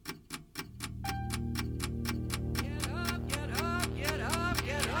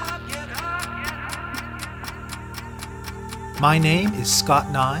My name is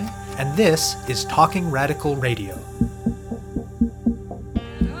Scott Nye, and this is Talking Radical Radio.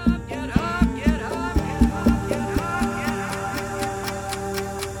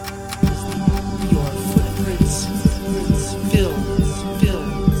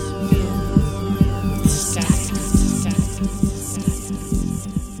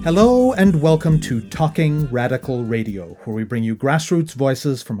 Hello and welcome to Talking Radical Radio, where we bring you grassroots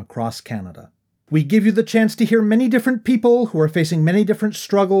voices from across Canada. We give you the chance to hear many different people who are facing many different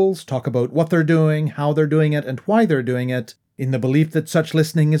struggles, talk about what they're doing, how they're doing it, and why they're doing it, in the belief that such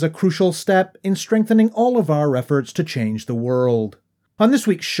listening is a crucial step in strengthening all of our efforts to change the world. On this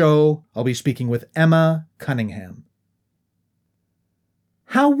week's show, I'll be speaking with Emma Cunningham.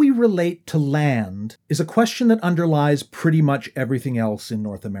 How we relate to land is a question that underlies pretty much everything else in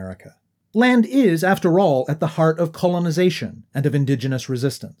North America. Land is, after all, at the heart of colonization and of Indigenous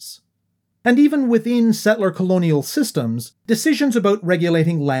resistance. And even within settler colonial systems, decisions about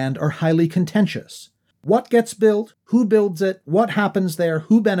regulating land are highly contentious. What gets built, who builds it, what happens there,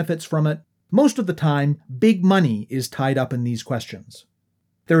 who benefits from it? Most of the time, big money is tied up in these questions.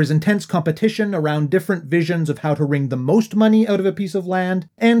 There is intense competition around different visions of how to wring the most money out of a piece of land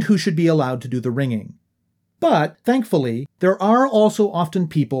and who should be allowed to do the wringing. But, thankfully, there are also often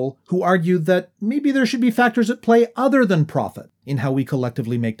people who argue that maybe there should be factors at play other than profit in how we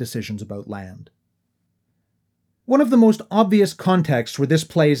collectively make decisions about land. One of the most obvious contexts where this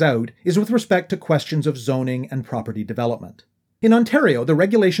plays out is with respect to questions of zoning and property development. In Ontario, the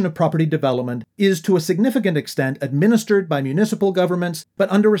regulation of property development is to a significant extent administered by municipal governments,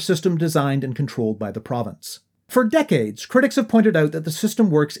 but under a system designed and controlled by the province. For decades, critics have pointed out that the system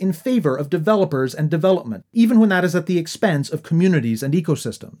works in favor of developers and development, even when that is at the expense of communities and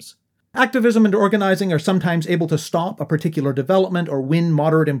ecosystems. Activism and organizing are sometimes able to stop a particular development or win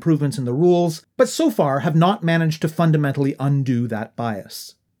moderate improvements in the rules, but so far have not managed to fundamentally undo that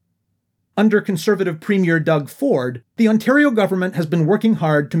bias. Under Conservative Premier Doug Ford, the Ontario government has been working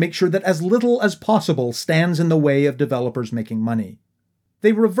hard to make sure that as little as possible stands in the way of developers making money.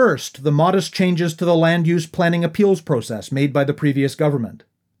 They reversed the modest changes to the land use planning appeals process made by the previous government.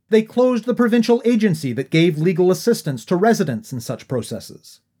 They closed the provincial agency that gave legal assistance to residents in such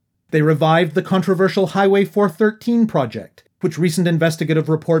processes. They revived the controversial Highway 413 project, which recent investigative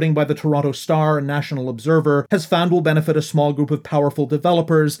reporting by the Toronto Star and National Observer has found will benefit a small group of powerful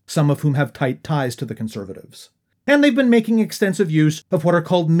developers, some of whom have tight ties to the Conservatives. And they've been making extensive use of what are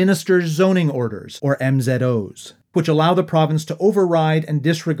called Minister's Zoning Orders, or MZOs, which allow the province to override and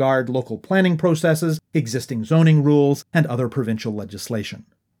disregard local planning processes, existing zoning rules, and other provincial legislation.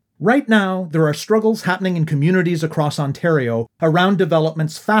 Right now, there are struggles happening in communities across Ontario around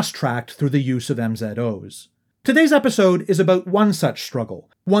developments fast-tracked through the use of MZOs. Today's episode is about one such struggle,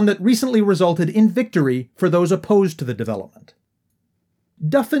 one that recently resulted in victory for those opposed to the development.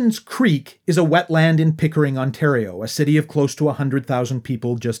 Duffins Creek is a wetland in Pickering, Ontario, a city of close to 100,000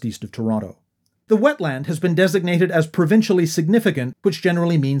 people just east of Toronto. The wetland has been designated as provincially significant, which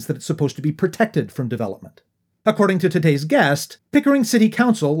generally means that it's supposed to be protected from development. According to today's guest, Pickering City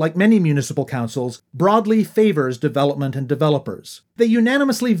Council, like many municipal councils, broadly favors development and developers. They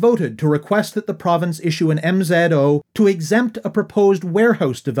unanimously voted to request that the province issue an MZO to exempt a proposed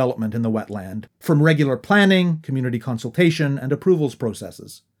warehouse development in the wetland from regular planning, community consultation, and approvals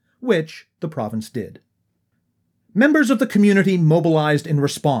processes, which the province did. Members of the community mobilized in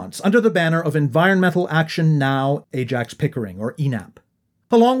response under the banner of Environmental Action Now Ajax Pickering, or ENAP.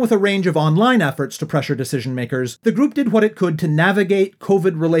 Along with a range of online efforts to pressure decision-makers, the group did what it could to navigate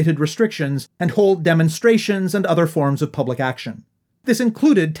COVID-related restrictions and hold demonstrations and other forms of public action. This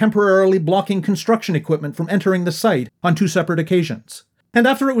included temporarily blocking construction equipment from entering the site on 2 separate occasions. And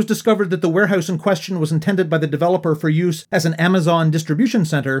after it was discovered that the warehouse in question was intended by the developer for use as an Amazon distribution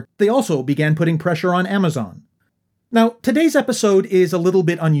center, they also began putting pressure on Amazon. Now, today's episode is a little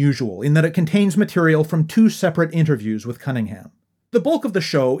bit unusual in that it contains material from 2 separate interviews with Cunningham. The bulk of the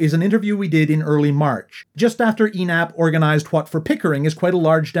show is an interview we did in early March, just after ENAP organized what for Pickering is quite a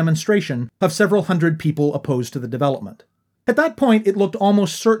large demonstration of several hundred people opposed to the development. At that point, it looked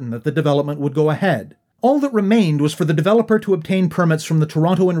almost certain that the development would go ahead. All that remained was for the developer to obtain permits from the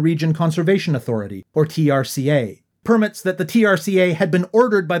Toronto and Region Conservation Authority, or TRCA. Permits that the TRCA had been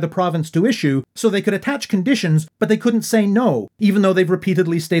ordered by the province to issue so they could attach conditions, but they couldn't say no, even though they've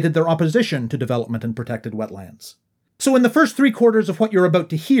repeatedly stated their opposition to development in protected wetlands. So in the first 3/4 of what you're about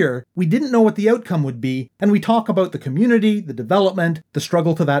to hear, we didn't know what the outcome would be, and we talk about the community, the development, the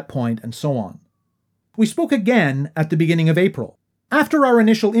struggle to that point, and so on. We spoke again at the beginning of April. After our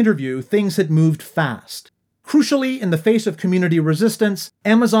initial interview, things had moved fast. Crucially, in the face of community resistance,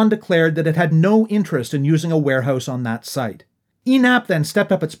 Amazon declared that it had no interest in using a warehouse on that site. ENAP then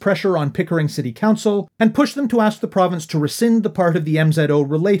stepped up its pressure on Pickering City Council and pushed them to ask the province to rescind the part of the MZO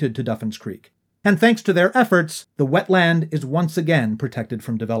related to Duffins Creek. And thanks to their efforts, the wetland is once again protected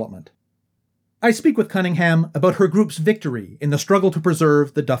from development. I speak with Cunningham about her group's victory in the struggle to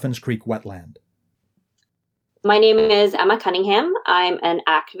preserve the Duffins Creek wetland. My name is Emma Cunningham. I'm an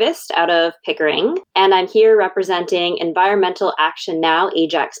activist out of Pickering, and I'm here representing Environmental Action Now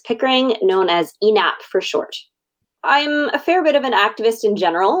Ajax Pickering, known as ENAP for short. I'm a fair bit of an activist in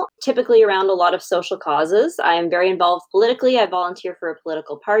general, typically around a lot of social causes. I am very involved politically. I volunteer for a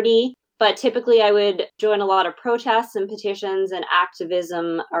political party, but typically I would join a lot of protests and petitions and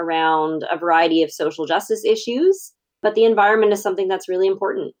activism around a variety of social justice issues. But the environment is something that's really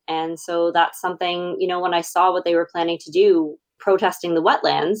important. And so that's something, when I saw what they were planning to do, protesting the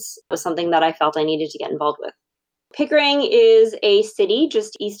wetlands was something that I felt I needed to get involved with. Pickering is a city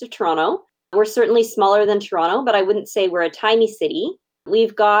just east of Toronto. We're certainly smaller than Toronto, but I wouldn't say we're a tiny city.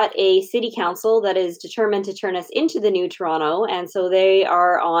 We've got a city council that is determined to turn us into the new Toronto, and so they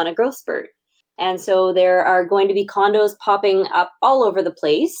are on a growth spurt. And so there are going to be condos popping up all over the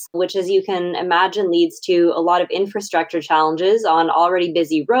place, which, as you can imagine, leads to a lot of infrastructure challenges on already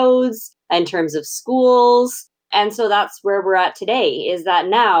busy roads in terms of schools. And so that's where we're at today, is that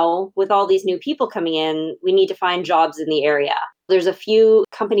now, with all these new people coming in, we need to find jobs in the area. There's a few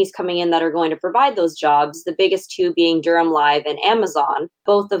companies coming in that are going to provide those jobs, the biggest two being Durham Live and Amazon,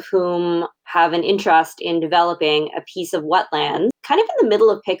 both of whom have an interest in developing a piece of wetland kind of in the middle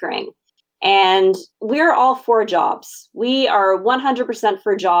of Pickering. And we're all for jobs. We are 100%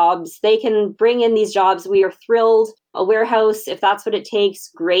 for jobs. They can bring in these jobs. We are thrilled. A warehouse, if that's what it takes,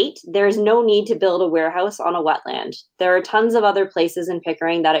 great. There's no need to build a warehouse on a wetland. There are tons of other places in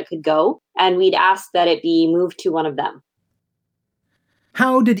Pickering that it could go, and we'd ask that it be moved to one of them.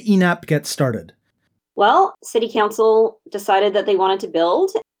 How did ENAP get started? Well, City Council decided that they wanted to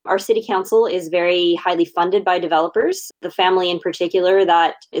build. Our City Council is very highly funded by developers. The family in particular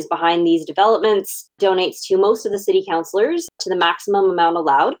that is behind these developments donates to most of the City Councillors to the maximum amount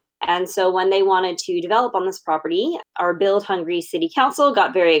allowed. And so when they wanted to develop on this property, our build-hungry City Council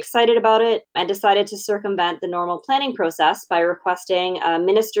got very excited about it and decided to circumvent the normal planning process by requesting a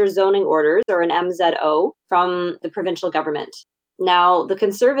Minister's Zoning Orders, or an MZO, from the provincial government. Now, the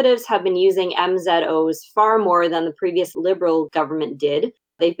Conservatives have been using MZOs far more than the previous Liberal government did.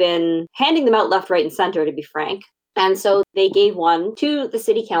 They've been handing them out left, right, and center, to be frank. And so they gave one to the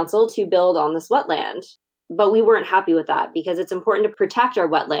City Council to build on this wetland. But we weren't happy with that because it's important to protect our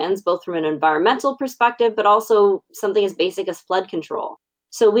wetlands, both from an environmental perspective, but also something as basic as flood control.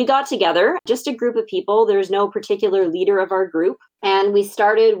 So we got together, just a group of people. There's no particular leader of our group. And we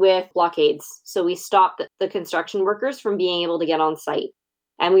started with blockades. So we stopped the construction workers from being able to get on site.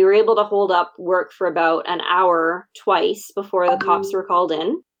 And we were able to hold up work for about an hour twice before the cops were called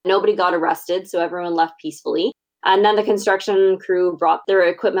in. Nobody got arrested, so everyone left peacefully. And then the construction crew brought their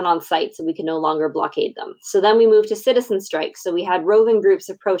equipment on site so we could no longer blockade them. So then we moved to citizen strikes. So we had roving groups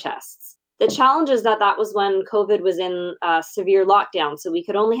of protests. The challenge is that was when COVID was in severe lockdown. So we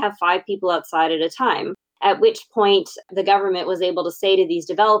could only have 5 people outside at a time, at which point the government was able to say to these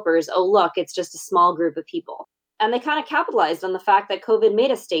developers, oh, look, it's just a small group of people. And they kind of capitalized on the fact that COVID made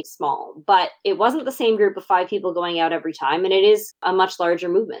us stay small, but it wasn't the same group of 5 people going out every time, and it is a much larger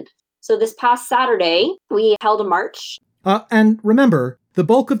movement. So this past Saturday, we held a march. And remember, the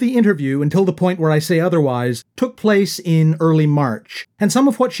bulk of the interview, until the point where I say otherwise, took place in early March, and some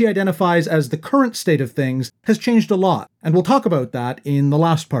of what she identifies as the current state of things has changed a lot, and we'll talk about that in the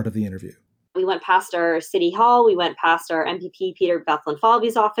last part of the interview. We went past our City Hall, we went past our MPP Peter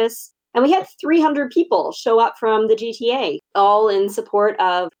Bethlen-Falvey's office, and we had 300 people show up from the GTA, all in support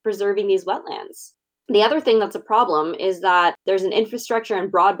of preserving these wetlands. The other thing that's a problem is that there's an infrastructure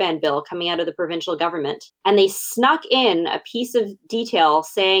and broadband bill coming out of the provincial government, and they snuck in a piece of detail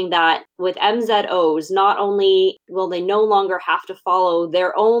saying that with MZOs, not only will they no longer have to follow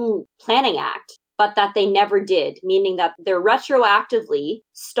their own planning act, but that they never did, meaning that they're retroactively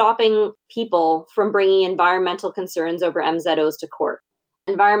stopping people from bringing environmental concerns over MZOs to court.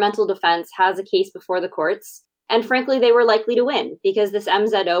 Environmental Defense has a case before the courts, and frankly, they were likely to win because this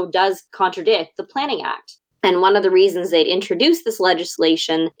MZO does contradict the Planning Act. And one of the reasons they'd introduced this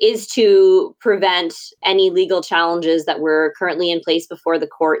legislation is to prevent any legal challenges that were currently in place before the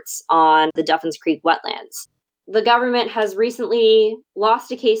courts on the Duffins Creek wetlands. The government has recently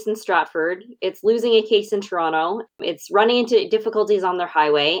lost a case in Stratford. It's losing a case in Toronto. It's running into difficulties on their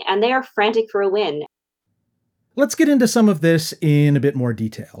highway, and they are frantic for a win. Let's get into some of this in a bit more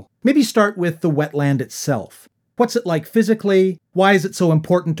detail. Maybe start with the wetland itself. What's it like physically? Why is it so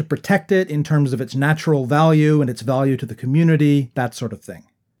important to protect it in terms of its natural value and its value to the community? That sort of thing.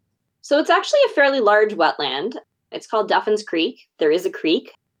 So it's actually a fairly large wetland. It's called Duffins Creek. There is a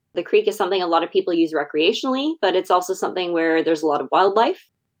creek. The creek is something a lot of people use recreationally, but it's also something where there's a lot of wildlife.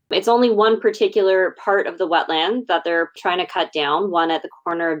 It's only one particular part of the wetland that they're trying to cut down, one at the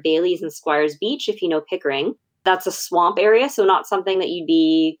corner of Bailey's and Squires Beach, if you know Pickering. That's a swamp area, so not something that you'd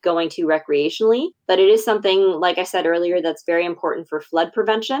be going to recreationally, but it is something, like I said earlier, that's very important for flood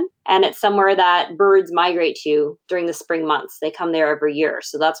prevention. And it's somewhere that birds migrate to during the spring months. They come there every year.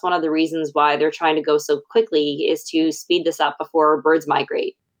 So that's one of the reasons why they're trying to go so quickly, is to speed this up before birds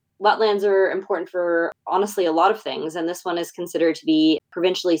migrate. Wetlands are important for, honestly, a lot of things, and this one is considered to be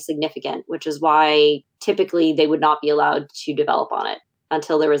provincially significant, which is why typically they would not be allowed to develop on it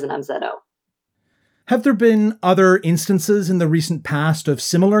until there is an MZO. Have there been other instances in the recent past of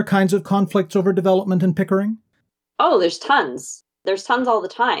similar kinds of conflicts over development in Pickering? Oh, there's tons. There's tons all the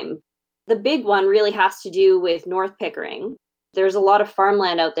time. The big one really has to do with North Pickering. There's a lot of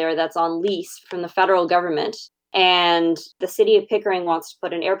farmland out there that's on lease from the federal government, and the city of Pickering wants to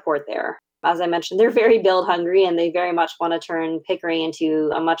put an airport there. As I mentioned, they're very build hungry, and they very much want to turn Pickering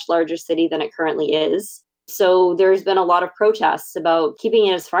into a much larger city than it currently is. So there's been a lot of protests about keeping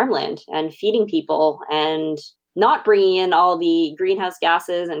it as farmland and feeding people and not bringing in all the greenhouse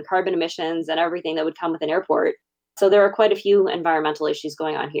gases and carbon emissions and everything that would come with an airport. So there are quite a few environmental issues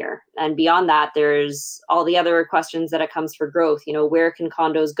going on here. And beyond that, there's all the other questions that it comes for growth. You know, where can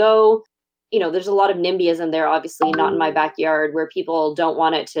condos go? You know, there's a lot of NIMBYism there, obviously not in my backyard, where people don't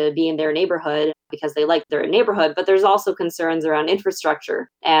want it to be in their neighborhood because they like their neighborhood. But there's also concerns around infrastructure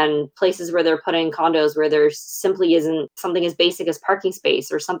and places where they're putting condos where there simply isn't something as basic as parking space,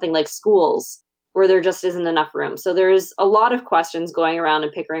 or something like schools where there just isn't enough room. So there's a lot of questions going around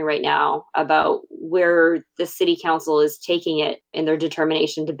in Pickering right now about where the city council is taking it in their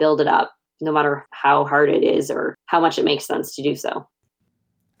determination to build it up, no matter how hard it is or how much it makes sense to do so.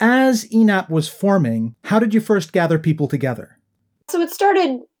 As ENAP was forming, how did you first gather people together? So it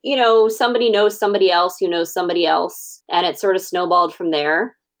started, somebody knows somebody else who knows somebody else, and it sort of snowballed from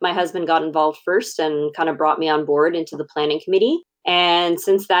there. My husband got involved first and kind of brought me on board into the planning committee. And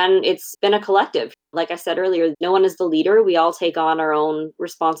since then, it's been a collective. Like I said earlier, no one is the leader. We all take on our own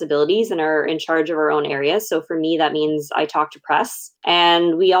responsibilities and are in charge of our own areas. So for me, that means I talk to press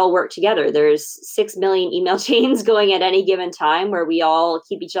and we all work together. There's 6 million email chains going at any given time where we all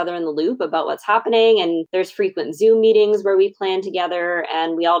keep each other in the loop about what's happening. And there's frequent Zoom meetings where we plan together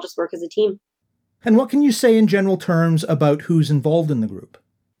and we all just work as a team. And what can you say in general terms about who's involved in the group?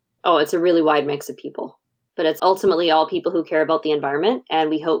 Oh, it's a really wide mix of people. But it's ultimately all people who care about the environment. And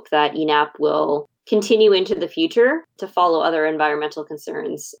we hope that ENAP will continue into the future to follow other environmental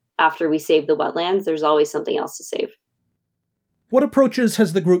concerns. After we save the wetlands, there's always something else to save. What approaches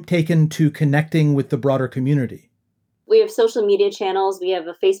has the group taken to connecting with the broader community? We have social media channels, we have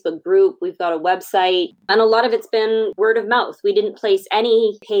a Facebook group, we've got a website, and a lot of it's been word of mouth. We didn't place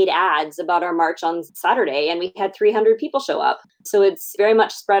any paid ads about our march on Saturday, and we had 300 people show up. So it's very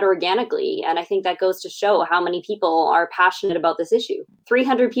much spread organically, and I think that goes to show how many people are passionate about this issue.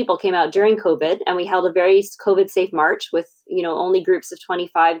 300 people came out during COVID, and we held a very COVID-safe march with, only groups of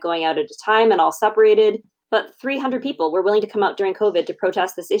 25 going out at a time and all separated. But 300 people were willing to come out during COVID to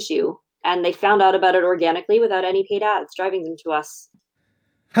protest this issue. And they found out about it organically without any paid ads driving them to us.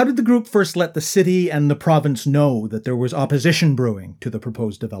 How did the group first let the city and the province know that there was opposition brewing to the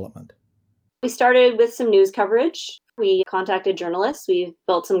proposed development? We started with some news coverage. We contacted journalists. We've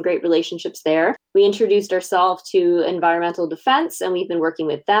built some great relationships there. We introduced ourselves to Environmental Defense, and we've been working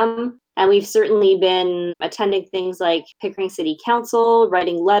with them. And we've certainly been attending things like Pickering City Council,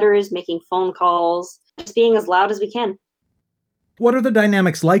 writing letters, making phone calls, just being as loud as we can. What are the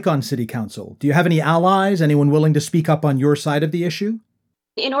dynamics like on City Council? Do you have any allies, anyone willing to speak up on your side of the issue?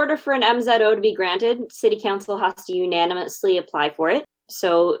 In order for an MZO to be granted, City Council has to unanimously apply for it.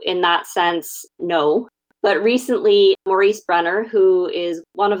 So in that sense, no. But recently, Maurice Brenner, who is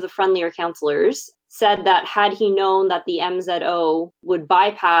one of the friendlier councillors, said that had he known that the MZO would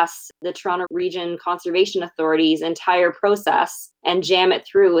bypass the Toronto Region Conservation Authority's entire process and jam it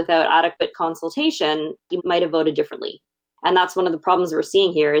through without adequate consultation, he might have voted differently. And that's one of the problems we're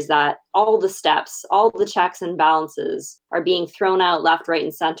seeing here, is that all the steps, all the checks and balances are being thrown out left, right,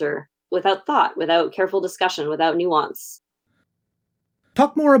 and center without thought, without careful discussion, without nuance.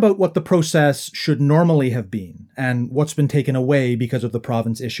 Talk more about what the process should normally have been and what's been taken away because of the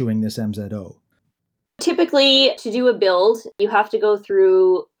province issuing this MZO. Typically, to do a build, you have to go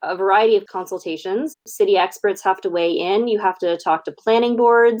through a variety of consultations. City experts have to weigh in. You have to talk to planning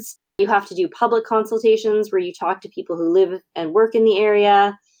boards. You have to do public consultations where you talk to people who live and work in the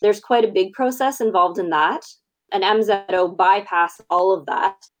area. There's quite a big process involved in that. And MZO bypasses all of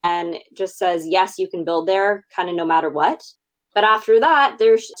that and just says, yes, you can build there kind of no matter what. But after that,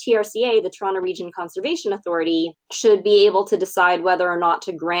 there's TRCA, the Toronto Region Conservation Authority, should be able to decide whether or not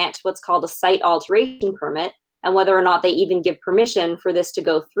to grant what's called a site alteration permit and whether or not they even give permission for this to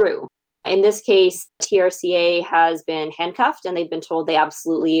go through. In this case, TRCA has been handcuffed and they've been told they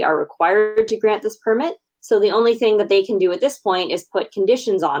absolutely are required to grant this permit. So the only thing that they can do at this point is put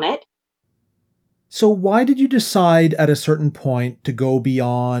conditions on it. So why did you decide at a certain point to go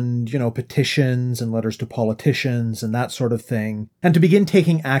beyond, petitions and letters to politicians and that sort of thing, and to begin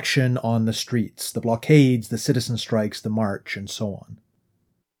taking action on the streets, the blockades, the citizen strikes, the march, and so on?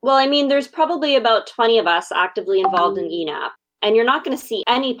 Well, I mean, there's probably about 20 of us actively involved in ENAP, and you're not going to see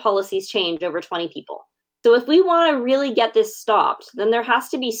any policies change over 20 people. So if we want to really get this stopped, then there has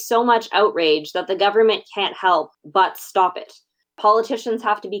to be so much outrage that the government can't help but stop it. Politicians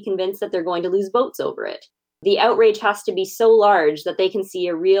have to be convinced that they're going to lose votes over it. The outrage has to be so large that they can see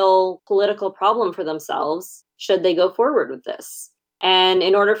a real political problem for themselves should they go forward with this. And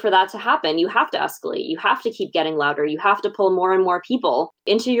in order for that to happen, you have to escalate. You have to keep getting louder. You have to pull more and more people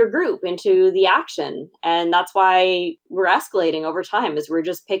into your group, into the action. And that's why we're escalating over time, is we're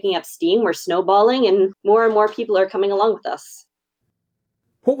just picking up steam, we're snowballing, and more people are coming along with us.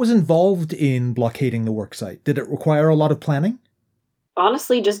 What was involved in blockading the worksite? Did it require a lot of planning?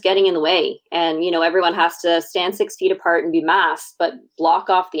 Honestly, just getting in the way. And, everyone has to stand 6 feet apart and be masked, but block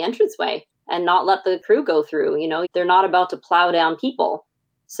off the entranceway and not let the crew go through. They're not about to plow down people.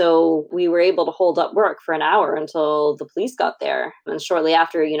 So we were able to hold up work for an hour until the police got there. And shortly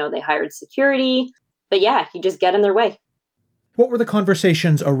after, they hired security. But yeah, you just get in their way. What were the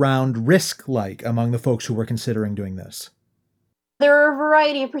conversations around risk like among the folks who were considering doing this? There are a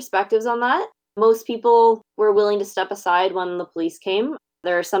variety of perspectives on that. Most people were willing to step aside when the police came.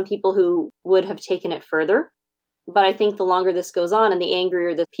 There are some people who would have taken it further. But I think the longer this goes on and the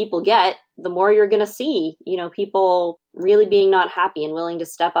angrier the people get, the more you're going to see, people really being not happy and willing to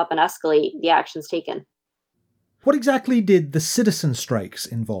step up and escalate the actions taken. What exactly did the citizen strikes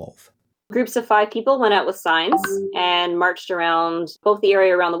involve? Groups of 5 people went out with signs and marched around both the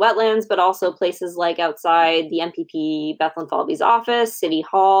area around the wetlands, but also places like outside the MPP Bethlehem Falvey's office, City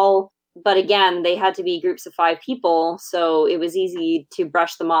Hall. But again, they had to be groups of 5 people, so it was easy to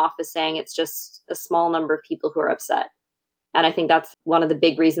brush them off as saying it's just a small number of people who are upset. And I think that's one of the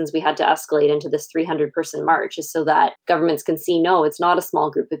big reasons we had to escalate into this 300-person march, is so that governments can see, no, it's not a small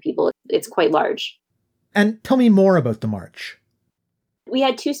group of people, it's quite large. And tell me more about the march. We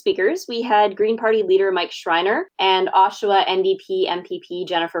had 2 speakers. We had Green Party leader Mike Schreiner and Oshawa NDP MPP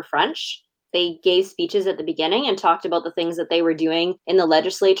Jennifer French. They gave speeches at the beginning and talked about the things that they were doing in the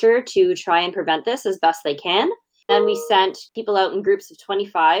legislature to try and prevent this as best they can. And we sent people out in groups of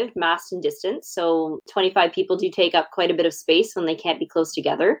 25, masked and distanced. So 25 people do take up quite a bit of space when they can't be close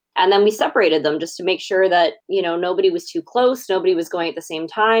together. And then we separated them just to make sure that, nobody was too close. Nobody was going at the same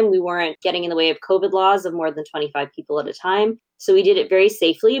time. We weren't getting in the way of COVID laws of more than 25 people at a time. So we did it very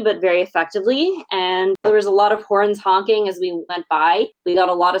safely, but very effectively. And there was a lot of horns honking as we went by. We got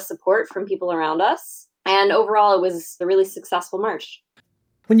a lot of support from people around us. And overall, it was a really successful march.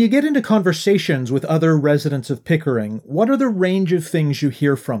 When you get into conversations with other residents of Pickering, what are the range of things you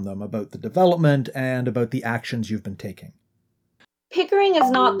hear from them about the development and about the actions you've been taking? Pickering is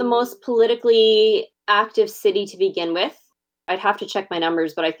not the most politically active city to begin with. I'd have to check my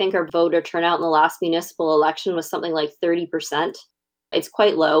numbers, but I think our voter turnout in the last municipal election was something like 30%. It's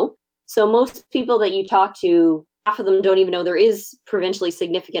quite low. So most people that you talk to, half of them don't even know there is provincially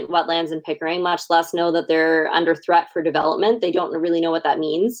significant wetlands in Pickering, much less know that they're under threat for development. They don't really know what that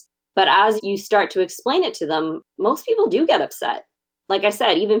means. But as you start to explain it to them, most people do get upset. Like I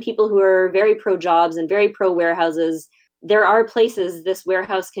said, even people who are very pro-jobs and very pro-warehouses, there are places this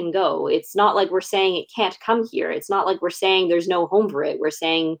warehouse can go. It's not like we're saying it can't come here. It's not like we're saying there's no home for it. We're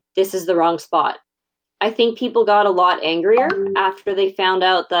saying this is the wrong spot. I think people got a lot angrier after they found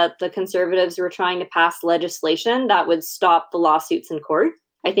out that the Conservatives were trying to pass legislation that would stop the lawsuits in court.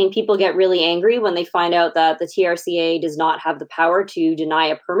 I think people get really angry when they find out that the TRCA does not have the power to deny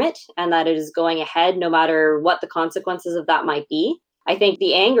a permit and that it is going ahead no matter what the consequences of that might be. I think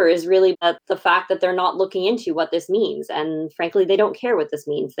the anger is really at the fact that they're not looking into what this means. And frankly, they don't care what this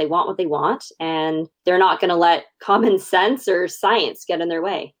means. They want what they want, and they're not going to let common sense or science get in their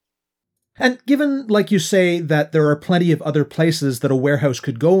way. And given, like you say, that there are plenty of other places that a warehouse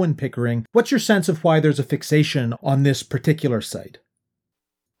could go in Pickering, what's your sense of why there's a fixation on this particular site?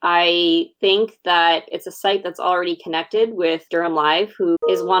 I think that it's a site that's already connected with Durham Live, who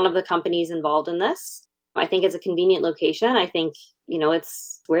is one of the companies involved in this. I think it's a convenient location. I think,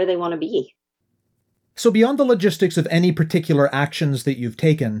 it's where they want to be. So beyond the logistics of any particular actions that you've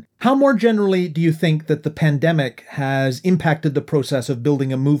taken, how more generally do you think that the pandemic has impacted the process of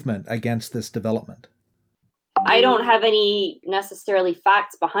building a movement against this development? I don't have any necessarily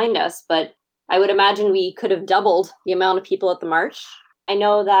facts behind us, but I would imagine we could have doubled the amount of people at the march. I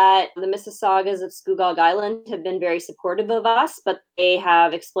know that the Mississaugas of Scugog Island have been very supportive of us, but they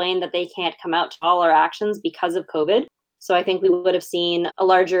have explained that they can't come out to all our actions because of COVID. So I think we would have seen a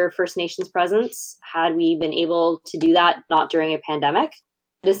larger First Nations presence had we been able to do that, not during a pandemic.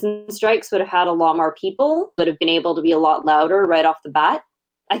 Citizen strikes would have had a lot more people, would have been able to be a lot louder right off the bat.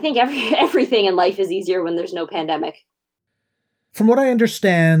 I think everything in life is easier when there's no pandemic. From what I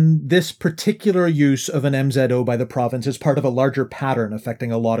understand, this particular use of an MZO by the province is part of a larger pattern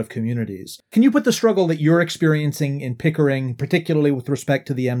affecting a lot of communities. Can you put the struggle that you're experiencing in Pickering, particularly with respect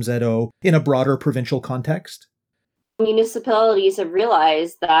to the MZO, in a broader provincial context? Municipalities have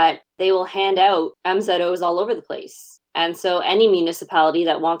realized that they will hand out MZOs all over the place. And so any municipality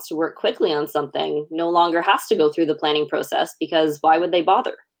that wants to work quickly on something no longer has to go through the planning process, because why would they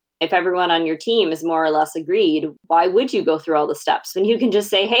bother? If everyone on your team is more or less agreed, why would you go through all the steps when you can just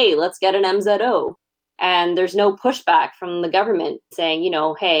say, hey, let's get an MZO? And there's no pushback from the government saying,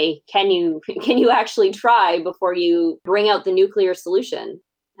 hey, can you actually try before you bring out the nuclear solution?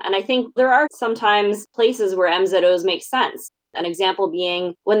 And I think there are sometimes places where MZOs make sense. An example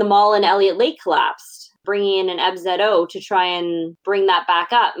being when the mall in Elliott Lake collapsed, bringing in an MZO to try and bring that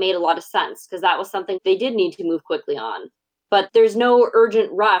back up made a lot of sense, because that was something they did need to move quickly on. But there's no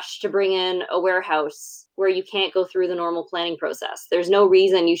urgent rush to bring in a warehouse where you can't go through the normal planning process. There's no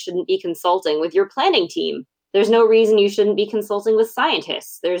reason you shouldn't be consulting with your planning team. There's no reason you shouldn't be consulting with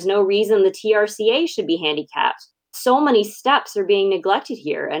scientists. There's no reason the TRCA should be handicapped. So many steps are being neglected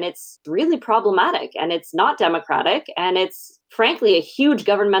here, and it's really problematic, and it's not democratic, and it's frankly a huge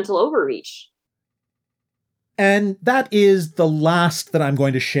governmental overreach. And that is the last that I'm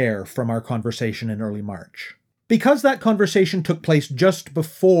going to share from our conversation in early March. Because that conversation took place just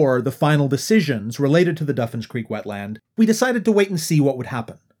before the final decisions related to the Duffins Creek wetland, we decided to wait and see what would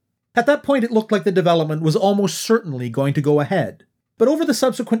happen. At that point, it looked like the development was almost certainly going to go ahead. But over the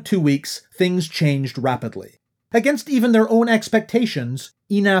subsequent 2 weeks, things changed rapidly. Against even their own expectations,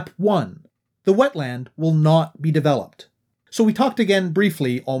 ENAP won. The wetland will not be developed. So we talked again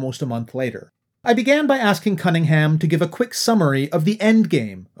briefly almost a month later. I began by asking Cunningham to give a quick summary of the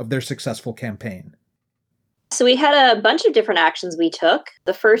endgame of their successful campaign. So we had a bunch of different actions we took.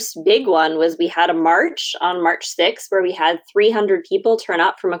 The first big one was we had a march on March 6th where we had 300 people turn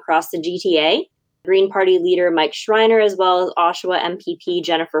up from across the GTA. Green Party leader Mike Schreiner, as well as Oshawa MPP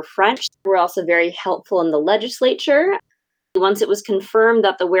Jennifer French, were also very helpful in the legislature. Once it was confirmed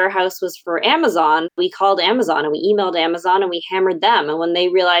that the warehouse was for Amazon, we called Amazon and we emailed Amazon and we hammered them. And when they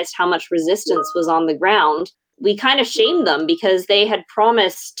realized how much resistance was on the ground, we kind of shamed them because they had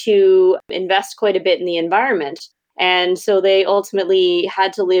promised to invest quite a bit in the environment. And so they ultimately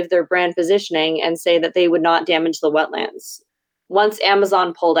had to leave their brand positioning and say that they would not damage the wetlands. Once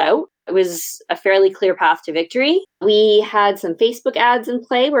Amazon pulled out, it was a fairly clear path to victory. We had some Facebook ads in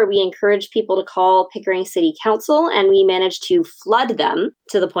play where we encouraged people to call Pickering City Council, and we managed to flood them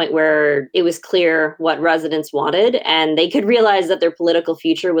to the point where it was clear what residents wanted, and they could realize that their political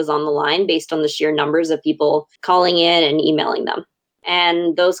future was on the line based on the sheer numbers of people calling in and emailing them.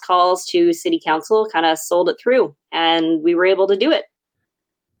 And those calls to City Council kind of sold it through, and we were able to do it.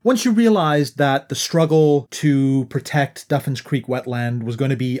 Once you realized that the struggle to protect Duffins Creek wetland was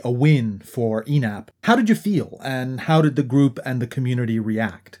going to be a win for ENAP, how did you feel, and how did the group and the community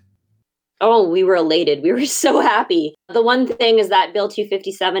react? Oh, we were elated. We were so happy. The one thing is that Bill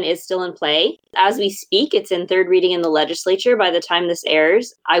 257 is still in play. As we speak, it's in third reading in the legislature. By the time this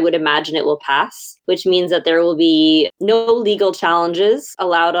airs, I would imagine it will pass, which means that there will be no legal challenges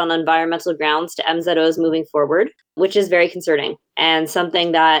allowed on environmental grounds to MZOs moving forward, which is very concerning and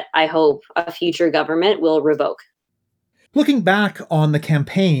something that I hope a future government will revoke. Looking back on the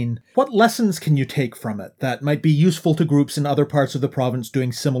campaign, what lessons can you take from it that might be useful to groups in other parts of the province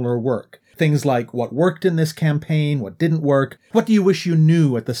doing similar work? Things like what worked in this campaign, what didn't work. What do you wish you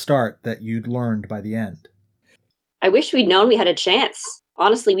knew at the start that you'd learned by the end? I wish we'd known we had a chance.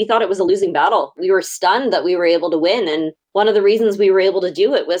 Honestly, we thought it was a losing battle. We were stunned that we were able to win. And one of the reasons we were able to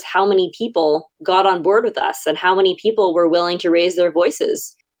do it was how many people got on board with us and how many people were willing to raise their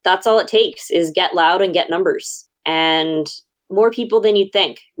voices. That's all it takes, is get loud and get numbers. And more people than you'd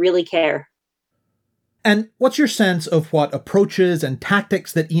think really care. And what's your sense of what approaches and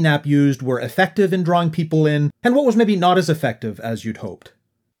tactics that ENAP used were effective in drawing people in, and what was maybe not as effective as you'd hoped?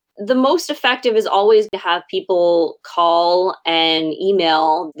 The most effective is always to have people call and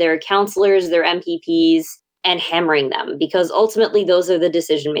email their counselors, their MPPs, and hammering them, because ultimately those are the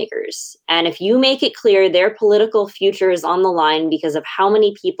decision makers. And if you make it clear their political future is on the line because of how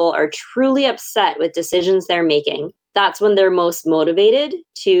many people are truly upset with decisions they're making, that's when they're most motivated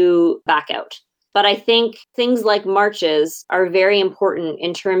to back out. But I think things like marches are very important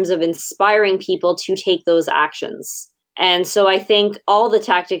in terms of inspiring people to take those actions. And so I think all the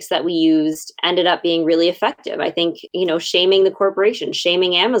tactics that we used ended up being really effective. I think, shaming the corporation,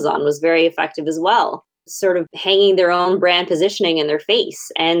 shaming Amazon was very effective as well, sort of hanging their own brand positioning in their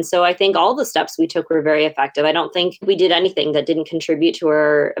face. And so I think all the steps we took were very effective. I don't think we did anything that didn't contribute to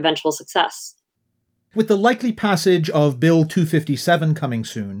our eventual success. With the likely passage of Bill 257 coming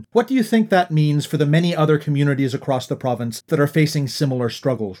soon, what do you think that means for the many other communities across the province that are facing similar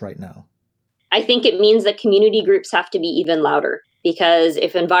struggles right now? I think it means that community groups have to be even louder, because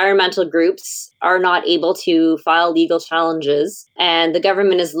if environmental groups are not able to file legal challenges and the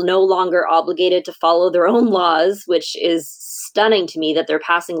government is no longer obligated to follow their own laws, which is stunning to me that they're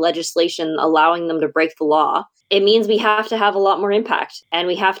passing legislation allowing them to break the law, it means we have to have a lot more impact, and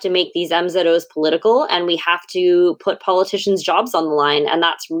we have to make these MZOs political, and we have to put politicians' jobs on the line. And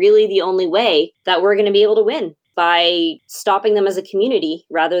that's really the only way that we're going to be able to win, by stopping them as a community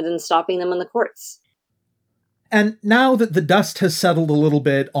rather than stopping them in the courts. And now that the dust has settled a little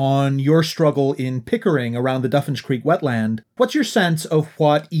bit on your struggle in Pickering around the Duffins Creek wetland, what's your sense of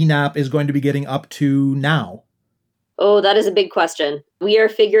what ENAP is going to be getting up to now? Oh, that is a big question. We are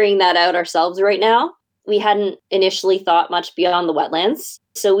figuring that out ourselves right now. We hadn't initially thought much beyond the wetlands.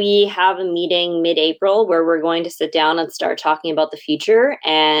 So we have a meeting mid-April where we're going to sit down and start talking about the future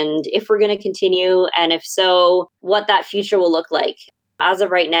and if we're going to continue, and if so, what that future will look like. As of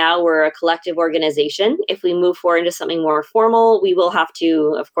right now, we're a collective organization. If we move forward into something more formal, we will have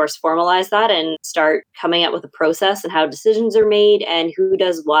to, of course, formalize that and start coming up with a process and how decisions are made and who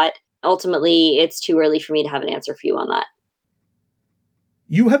does what. Ultimately, it's too early for me to have an answer for you on that.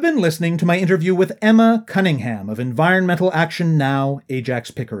 You have been listening to my interview with Emma Cunningham of Environmental Action Now, Ajax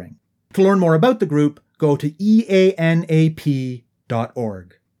Pickering. To learn more about the group, go to eanap.org.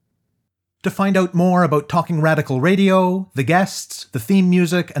 To find out more about Talking Radical Radio, the guests, the theme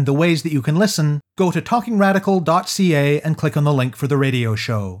music, and the ways that you can listen, go to talkingradical.ca and click on the link for the radio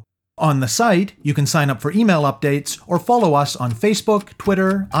show. On the site, you can sign up for email updates or follow us on Facebook,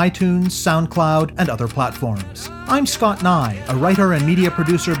 Twitter, iTunes, SoundCloud, and other platforms. I'm Scott Nye, a writer and media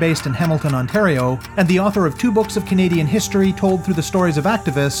producer based in Hamilton, Ontario, and the author of 2 books of Canadian history told through the stories of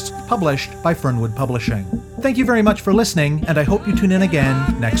activists, published by Fernwood Publishing. Thank you very much for listening, and I hope you tune in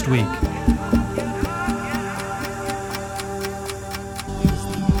again next week.